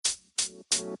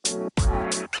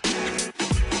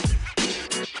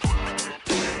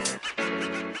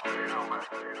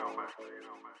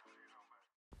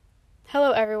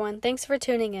Hello everyone, thanks for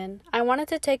tuning in. I wanted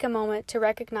to take a moment to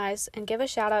recognize and give a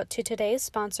shout out to today's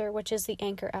sponsor, which is the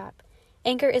Anchor app.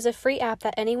 Anchor is a free app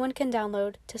that anyone can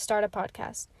download to start a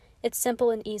podcast. It's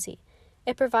simple and easy.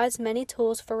 It provides many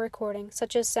tools for recording,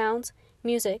 such as sounds,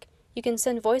 music. You can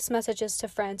send voice messages to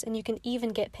friends, and you can even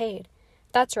get paid.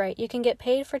 That's right, you can get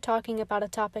paid for talking about a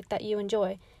topic that you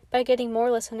enjoy by getting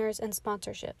more listeners and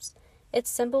sponsorships. It's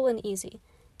simple and easy.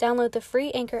 Download the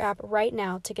free Anchor app right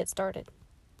now to get started.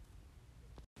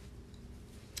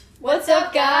 What's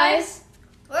up, guys?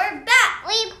 We're back!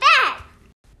 We back!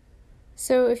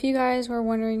 So if you guys were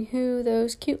wondering who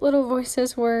those cute little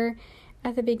voices were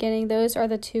at the beginning, those are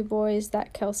the two boys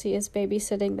that Kelsey is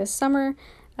babysitting this summer.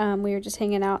 We were just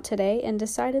hanging out today and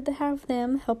decided to have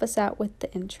them help us out with the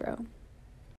intro.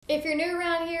 If you're new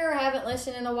around here or haven't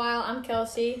listened in a while, I'm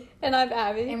Kelsey. And I'm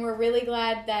Abby. And we're really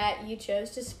glad that you chose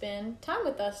to spend time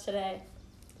with us today.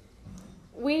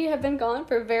 We have been gone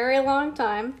for a very long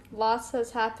time. Lots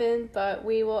has happened, but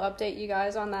we will update you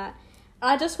guys on that.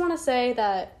 I just want to say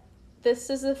that this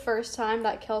is the first time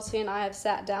that Kelsey and I have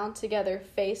sat down together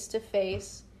face to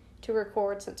face to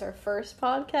record since our first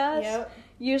podcast. Yep.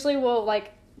 Usually we'll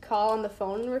call on the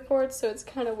phone and record, so it's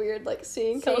kind of weird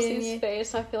seeing Kelsey's you.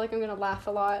 face. I feel like I'm going to laugh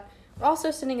a lot. We're also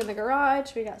sitting in the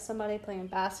garage. We got somebody playing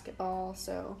basketball,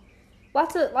 so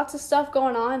lots of stuff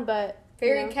going on, but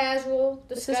Very casual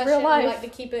discussion. This is real life. We like to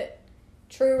keep it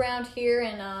true around here,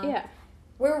 and yeah.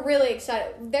 We're really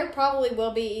excited. There probably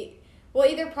will be,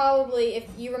 if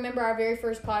you remember our very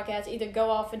first podcast, either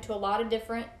go off into a lot of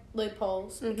different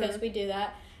loopholes, because we do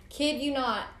that. Kid you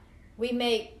not, we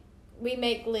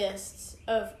make lists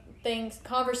of things,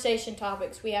 conversation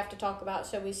topics we have to talk about,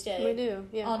 so we stay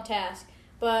on task.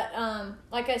 But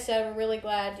like I said, we're really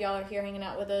glad y'all are here hanging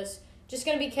out with us. Just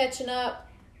going to be catching up.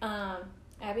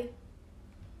 Abby?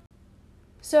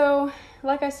 So,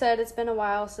 like I said, it's been a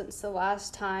while since the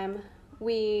last time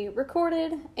we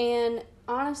recorded, and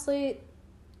honestly,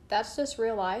 that's just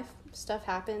real life. Stuff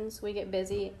happens. We get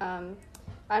busy. I'm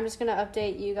just going to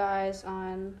update you guys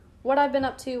on what I've been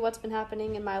up to, what's been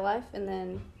happening in my life, and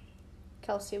then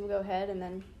Kelsey will go ahead, and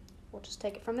then we'll just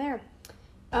take it from there.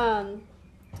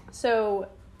 So,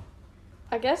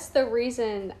 I guess the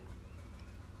reason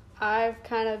I've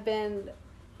kind of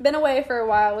been away for a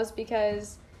while was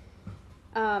because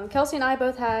Kelsey and I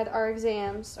both had our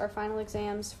final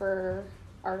exams for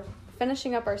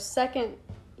finishing up our second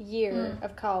year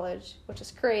of college, which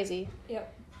is crazy.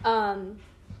 Yep.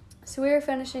 So we were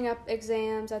finishing up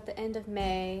exams at the end of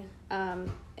May,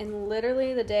 and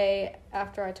literally the day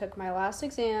after I took my last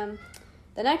exam,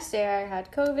 the next day I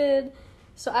had COVID,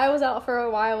 so I was out for a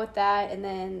while with that, and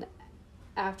then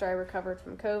after I recovered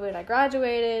from COVID, I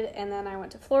graduated, and then I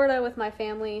went to Florida with my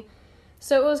family.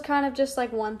 So it was kind of just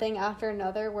one thing after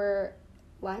another where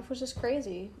life was just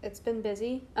crazy. It's been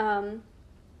busy,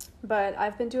 but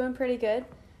I've been doing pretty good.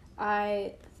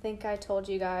 I think I told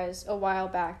you guys a while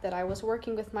back that I was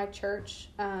working with my church.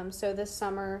 So this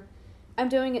summer, I'm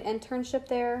doing an internship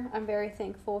there. I'm very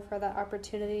thankful for that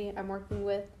opportunity. I'm working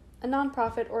with a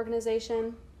nonprofit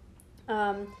organization,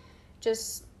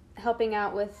 just helping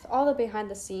out with all the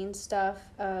behind-the-scenes stuff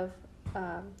of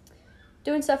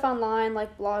doing stuff online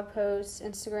like blog posts,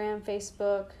 Instagram,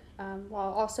 Facebook,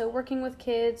 while also working with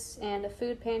kids and a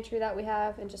food pantry that we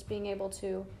have, and just being able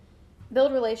to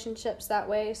build relationships that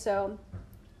way. So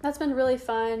that's been really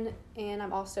fun, and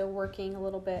I'm also working a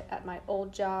little bit at my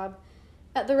old job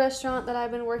at the restaurant that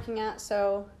I've been working at.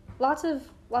 So lots of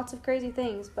crazy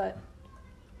things, but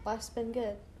life's been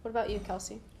good. What about you,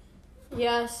 Kelsey?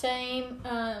 Yeah, same.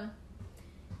 I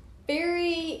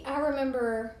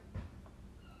remember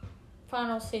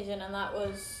final season, and that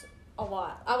was a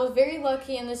lot. I was very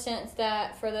lucky in the sense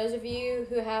that, for those of you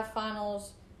who have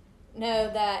finals,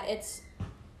 know that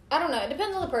I don't know, it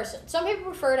depends on the person. Some people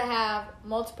prefer to have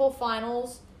multiple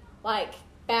finals,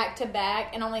 back to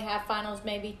back, and only have finals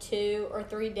maybe 2 or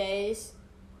 3 days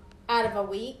out of a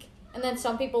week. And then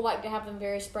some people like to have them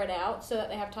very spread out so that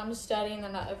they have time to study and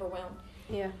they're not overwhelmed.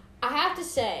 Yeah. I have to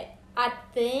say, I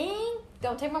think,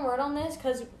 don't take my word on this,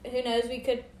 because who knows, we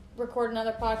could record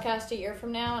another podcast a year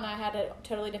from now, and I had a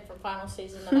totally different final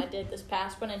season than I did this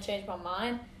past one and changed my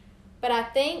mind. But I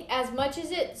think, as much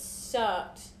as it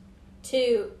sucked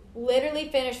to literally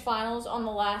finish finals on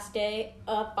the last day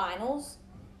of finals,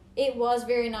 it was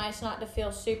very nice not to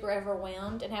feel super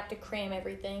overwhelmed and have to cram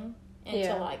everything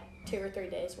into 2 or 3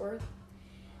 days worth.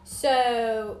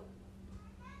 So,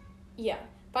 yeah.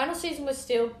 Final season was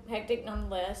still hectic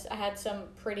nonetheless. I had some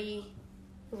pretty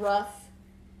rough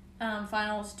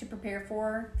finals to prepare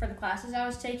for the classes I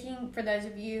was taking. For those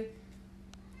of you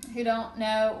who don't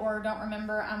know or don't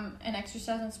remember, I'm an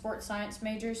exercise and sports science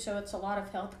major, so it's a lot of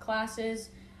health classes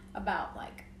about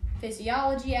like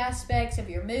physiology aspects of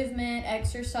your movement,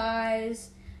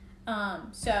 exercise.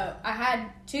 So I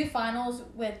had 2 finals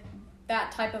with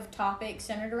that type of topic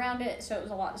centered around it, so it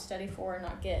was a lot to study for and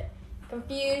not get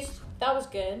confused. That was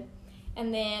good.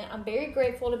 And then I'm very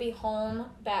grateful to be home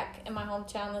back in my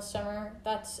hometown this summer.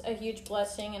 That's a huge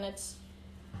blessing, and it's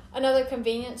another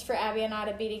convenience for Abby and I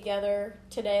to be together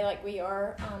today like we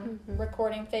are,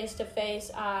 recording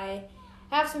face-to-face. I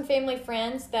have some family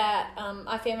friends that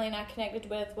my family and I connected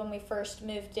with when we first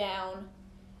moved down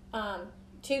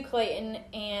to Clayton,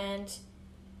 and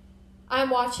I'm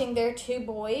watching their 2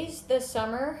 boys this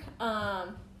summer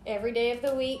every day of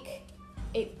the week,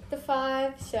 8 to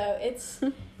 5, so it's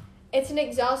an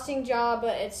exhausting job,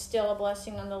 but it's still a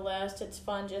blessing nonetheless. It's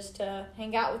fun just to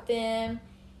hang out with them.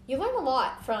 You learn a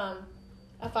lot from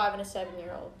a 5 and a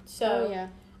 7-year-old. So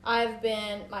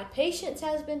my patience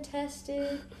has been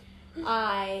tested.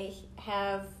 I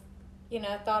have,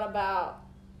 thought about,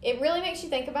 it really makes you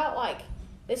think about, like,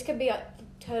 this could be a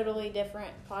totally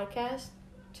different podcast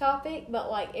topic, but,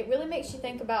 like, it really makes you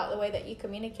think about the way that you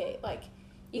communicate. Like,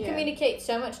 you communicate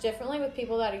so much differently with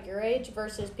people that are your age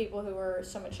versus people who are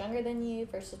so much younger than you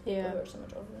versus people who are so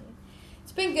much older than you.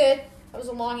 It's been good. That was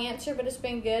a long answer, but it's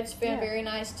been good. It's been very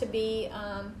nice to be,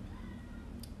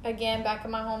 again, back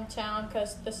in my hometown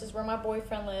because this is where my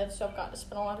boyfriend lives, so I've got to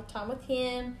spend a lot of time with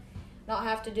him, not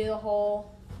have to do the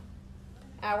whole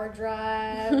hour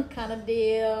drive kind of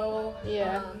deal.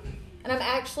 Yeah. And I'm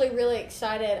actually really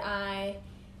excited. I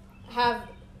have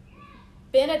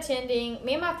been attending,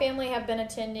 me and my family have been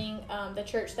attending the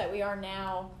church that we are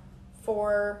now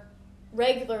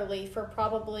regularly for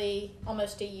probably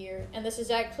almost a year. And this is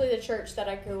actually the church that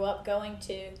I grew up going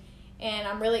to. And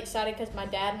I'm really excited because my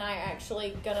dad and I are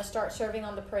actually going to start serving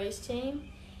on the praise team.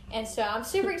 And so I'm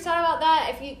super excited about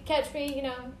that. If you catch me,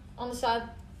 on the side of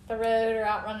the road or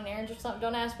out running errands or something,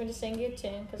 don't ask me to sing you a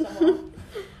tune because I won't.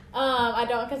 I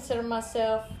don't consider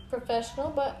myself professional,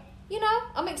 but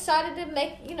I'm excited to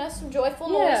make, some joyful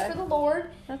noise for the Lord.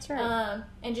 That's right.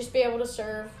 And just be able to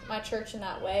serve my church in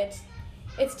that way.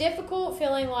 It's difficult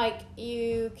feeling like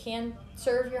you can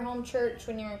serve your home church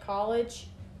when you're in college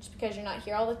just because you're not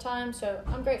here all the time. So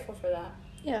I'm grateful for that.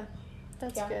 Yeah,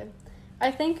 that's good.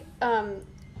 I think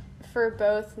for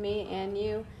both me and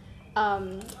you,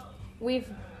 we've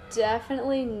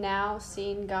definitely now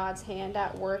seen God's hand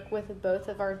at work with both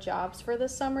of our jobs for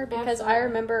this summer because I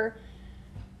remember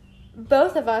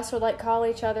both of us would call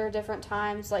each other different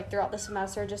times throughout the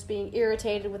semester just being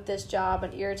irritated with this job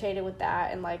and irritated with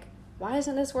that and why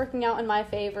isn't this working out in my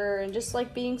favor and just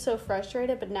being so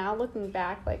frustrated. But now looking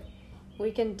back,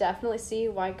 we can definitely see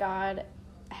why God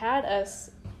had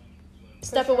us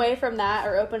step away from that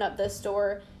or open up this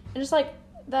door and just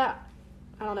that.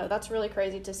 I don't know, that's really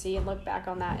crazy to see and look back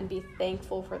on that and be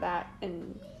thankful for that,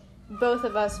 and both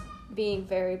of us being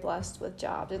very blessed with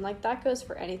jobs. And that goes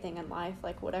for anything in life,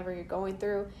 whatever you're going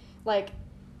through,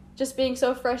 just being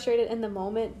so frustrated in the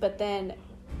moment, but then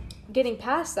getting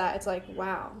past that, it's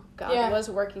wow, God was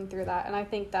working through that. And I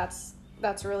think that's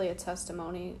really a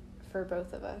testimony for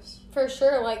both of us. For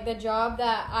sure. The job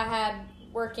that I had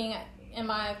working in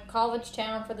my college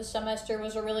town for the semester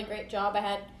was a really great job. I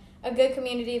had a good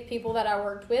community of people that I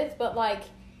worked with, but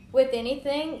with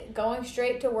anything, going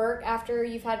straight to work after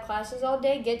you've had classes all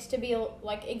day gets to be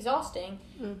exhausting.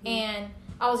 Mm-hmm. And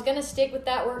I was going to stick with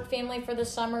that work family for the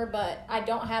summer, but I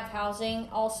don't have housing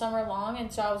all summer long,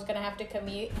 and so I was going to have to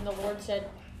commute, and the Lord said,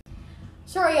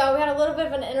 sorry y'all, we had a little bit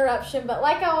of an interruption, but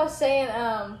like I was saying,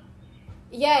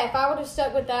 if I would have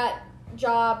stuck with that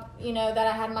job, that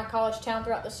I had in my college town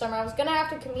throughout the summer, I was going to have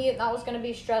to commute, and that was going to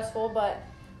be stressful, but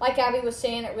like Abby was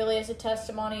saying, it really is a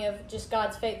testimony of just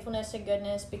God's faithfulness and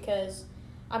goodness because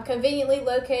I'm conveniently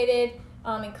located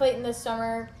in Clayton this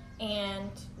summer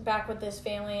and back with this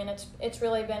family, and it's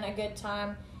really been a good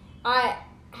time. I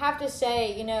have to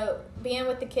say, being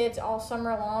with the kids all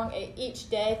summer long,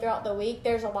 each day throughout the week,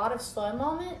 there's a lot of slow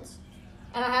moments.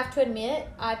 And I have to admit,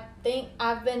 I think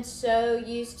I've been so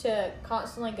used to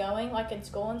constantly going, in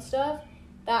school and stuff,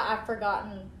 that I've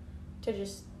forgotten to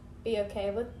just be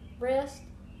okay with rest.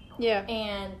 Yeah.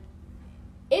 And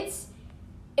it's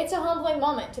a humbling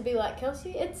moment to be like,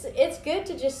 Kelsey, it's good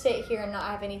to just sit here and not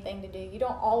have anything to do. You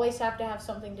don't always have to have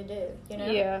something to do,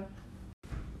 Yeah.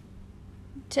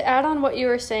 To add on what you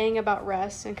were saying about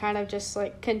rest and kind of just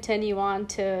continue on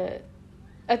to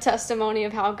a testimony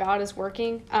of how God is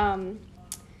working,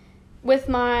 with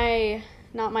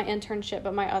not my internship,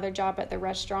 but my other job at the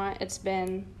restaurant,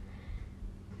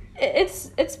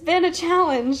 it's been a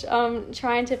challenge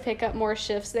trying to pick up more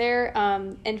shifts there.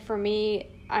 And for me,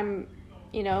 I'm,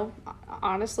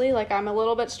 honestly, like, I'm a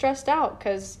little bit stressed out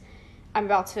because I'm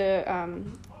about to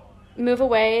move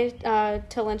away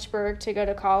to Lynchburg to go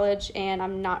to college, and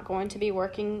I'm not going to be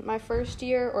working my first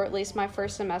year, or at least my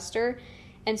first semester.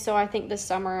 And so I think this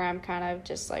summer I'm kind of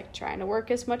just like trying to work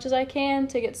as much as I can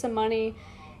to get some money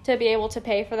to be able to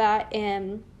pay for that.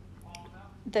 And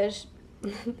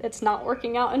it's not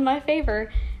working out in my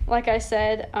favor, like I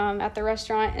said, at the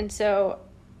restaurant. And so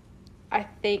I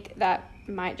think that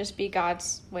might just be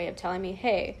God's way of telling me,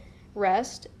 hey,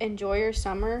 rest, enjoy your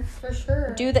summer. For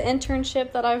sure. Do the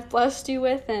internship that I've blessed you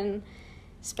with, and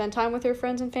spend time with your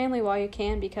friends and family while you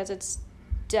can, because it's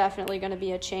definitely going to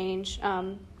be a change.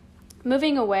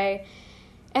 Moving away,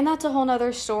 and that's a whole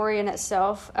nother story in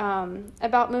itself,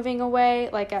 about moving away.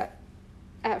 Like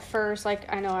at first,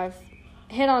 like, I know I've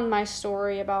hit on my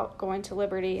story about going to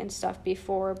Liberty and stuff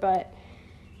before, but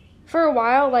for a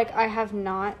while, like, I have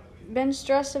not been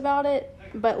stressed about it,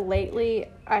 but lately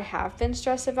I have been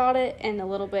stressed about it and a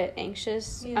little bit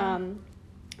anxious.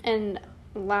 And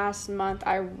last month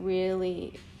I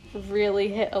really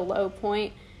hit a low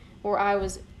point where I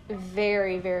was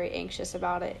very, very anxious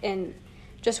about it, and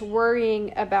just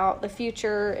worrying about the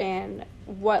future and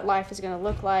what life is going to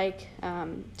look like,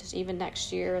 just even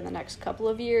next year and the next couple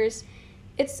of years.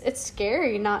 It's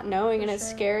scary not knowing, and it's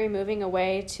scary moving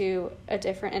away to a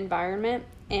different environment,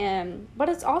 but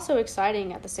it's also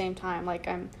exciting at the same time. Like,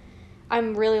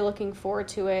 I'm really looking forward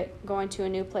to it, going to a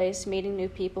new place, meeting new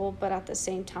people, but at the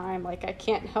same time, like, I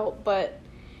can't help but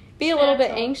be a little bit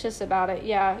anxious about it.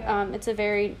 It's a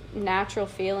very natural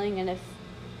feeling, and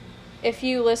if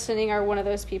you listening are one of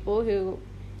those people who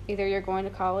either you're going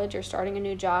to college or starting a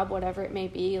new job, whatever it may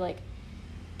be, like,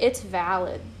 it's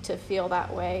valid to feel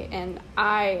that way. And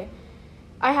I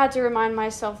had to remind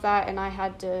myself that, and I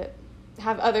had to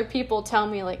have other people tell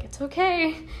me, like, it's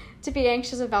okay to be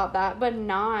anxious about that, but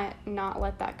not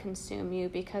let that consume you,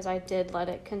 because I did let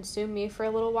it consume me for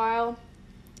a little while.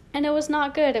 And it was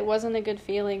not good. It wasn't a good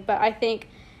feeling. But I think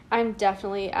I'm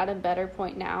definitely at a better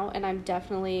point now, and I'm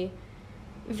definitely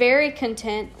very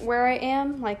content where I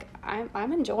am. Like,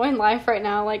 I'm enjoying life right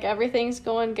now. Like, everything's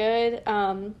going good.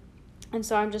 And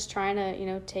so I'm just trying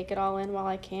to, take it all in while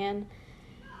I can,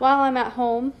 while I'm at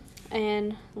home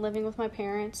and living with my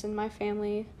parents and my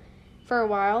family for a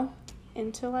while,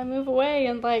 until I move away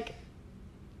in like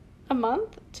a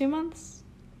month, 2 months.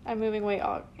 I'm moving away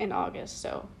in August.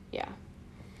 So, yeah.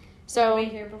 So it'll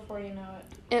be here before you know it.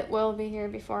 It will be here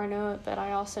before I know it, but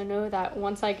I also know that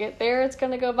once I get there, it's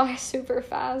going to go by super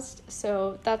fast.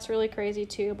 So that's really crazy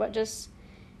too, but just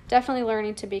definitely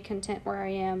learning to be content where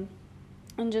I am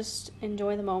and just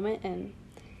enjoy the moment. And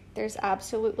there's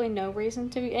absolutely no reason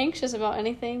to be anxious about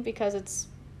anything, because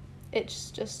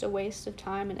it's just a waste of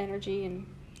time and energy, and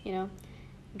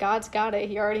God's got it.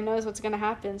 He already knows what's going to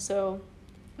happen, so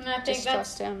and I think just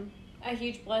trust him. A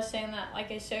huge blessing that,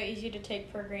 like, is so easy to take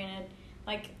for granted.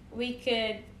 Like, we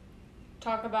could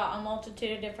talk about a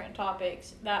multitude of different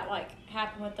topics that, like,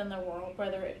 happen within the world,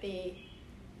 whether it be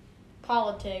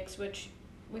politics, which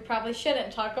we probably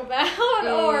shouldn't talk about,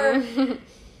 or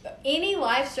any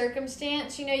life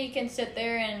circumstance. You can sit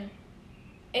there, and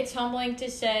it's humbling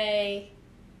to say,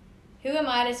 who am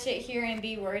I to sit here and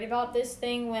be worried about this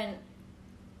thing when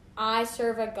I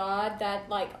serve a God that,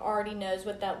 like, already knows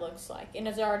what that looks like and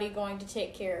is already going to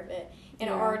take care of it, and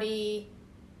already,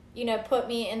 put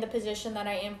me in the position that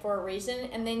I am for a reason.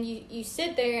 And then you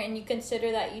sit there and you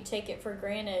consider that you take it for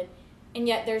granted, and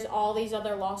yet there's all these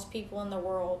other lost people in the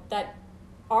world that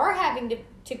are having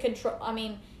to control. I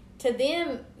mean, to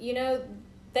them,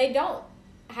 they don't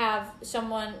have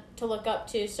someone to look up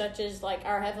to, such as, like,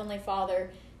 our Heavenly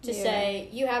Father, to say,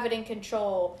 you have it in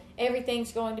control,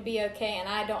 everything's going to be okay, and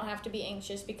I don't have to be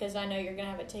anxious because I know you're going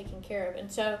to have it taken care of.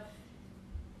 And so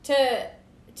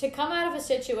to come out of a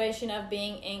situation of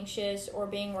being anxious or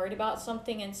being worried about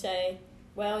something and say,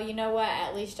 well, you know what,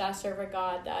 at least I serve a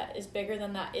God that is bigger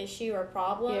than that issue or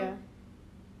problem.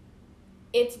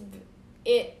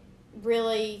 It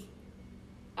really,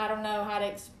 I don't know how to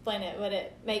explain it, but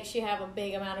it makes you have a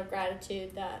big amount of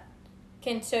gratitude that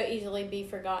can so easily be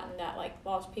forgotten, that, like,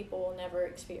 lost people will never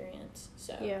experience.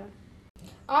 So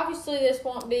obviously this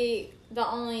won't be the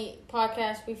only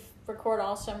podcast we record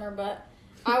all summer, but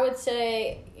I would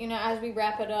say, as we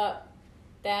wrap it up,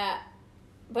 that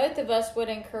both of us would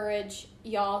encourage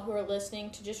y'all who are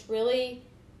listening to just really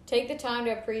take the time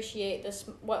to appreciate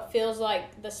what feels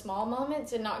like the small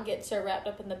moments, and not get so wrapped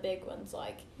up in the big ones.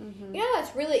 Like,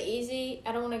 it's really easy.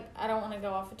 I don't want to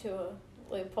go off into a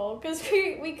loophole, because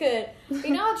we could.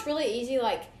 It's really easy,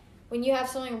 like, when you have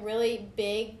something really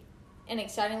big and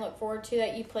exciting to look forward to,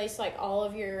 that you place like all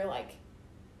of your like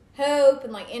hope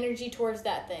and like energy towards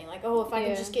that thing. Like, oh, if I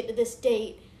can just get to this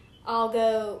date,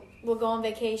 we'll go on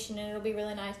vacation and it'll be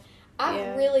really nice.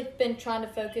 I've really been trying to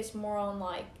focus more on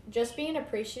like just being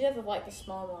appreciative of like the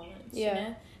small moments, you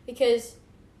know, because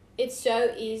it's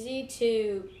so easy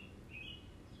to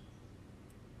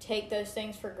take those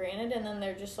things for granted and then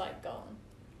they're just like gone.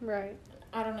 Right.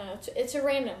 I don't know. It's a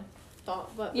random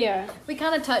thought, but we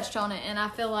kind of touched on it, and I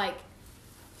feel like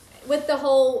with the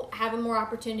whole having more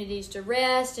opportunities to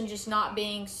rest and just not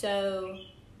being so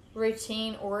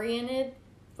routine oriented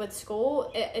with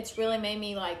school, it's really made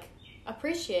me like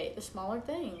appreciate the smaller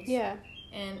things. Yeah.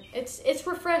 And it's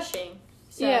refreshing.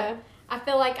 So I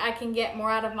feel like I can get more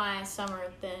out of my summer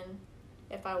than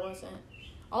if I wasn't.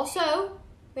 Also,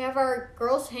 we have our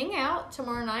girls hangout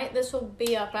tomorrow night. This will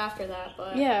be up after that,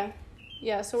 but yeah.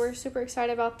 So we're super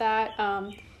excited about that.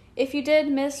 If you did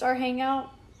miss our hangout,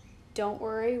 don't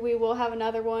worry. We will have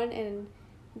another one. And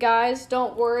guys,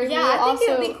 don't worry. Yeah, I think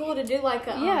it would be cool to do like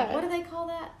a what do they call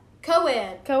that?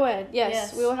 Co-ed. Co-ed.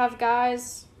 Yes. We will have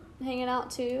guys hanging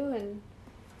out too, and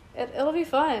it'll be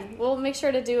fun. We'll make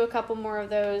sure to do a couple more of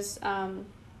those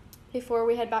before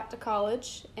we head back to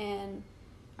college, and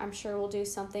I'm sure we'll do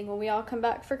something when we all come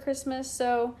back for Christmas.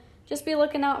 So just be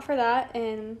looking out for that.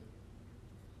 And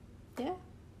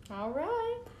all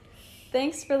right.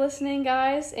 Thanks for listening,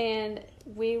 guys. And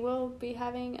we will be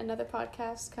having another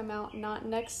podcast come out not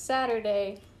next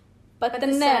Saturday, but the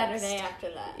next Saturday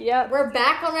after that. Yep. We're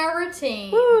back on our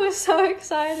routine. Woo, so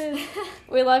excited.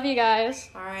 We love you guys.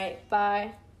 All right.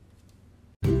 Bye.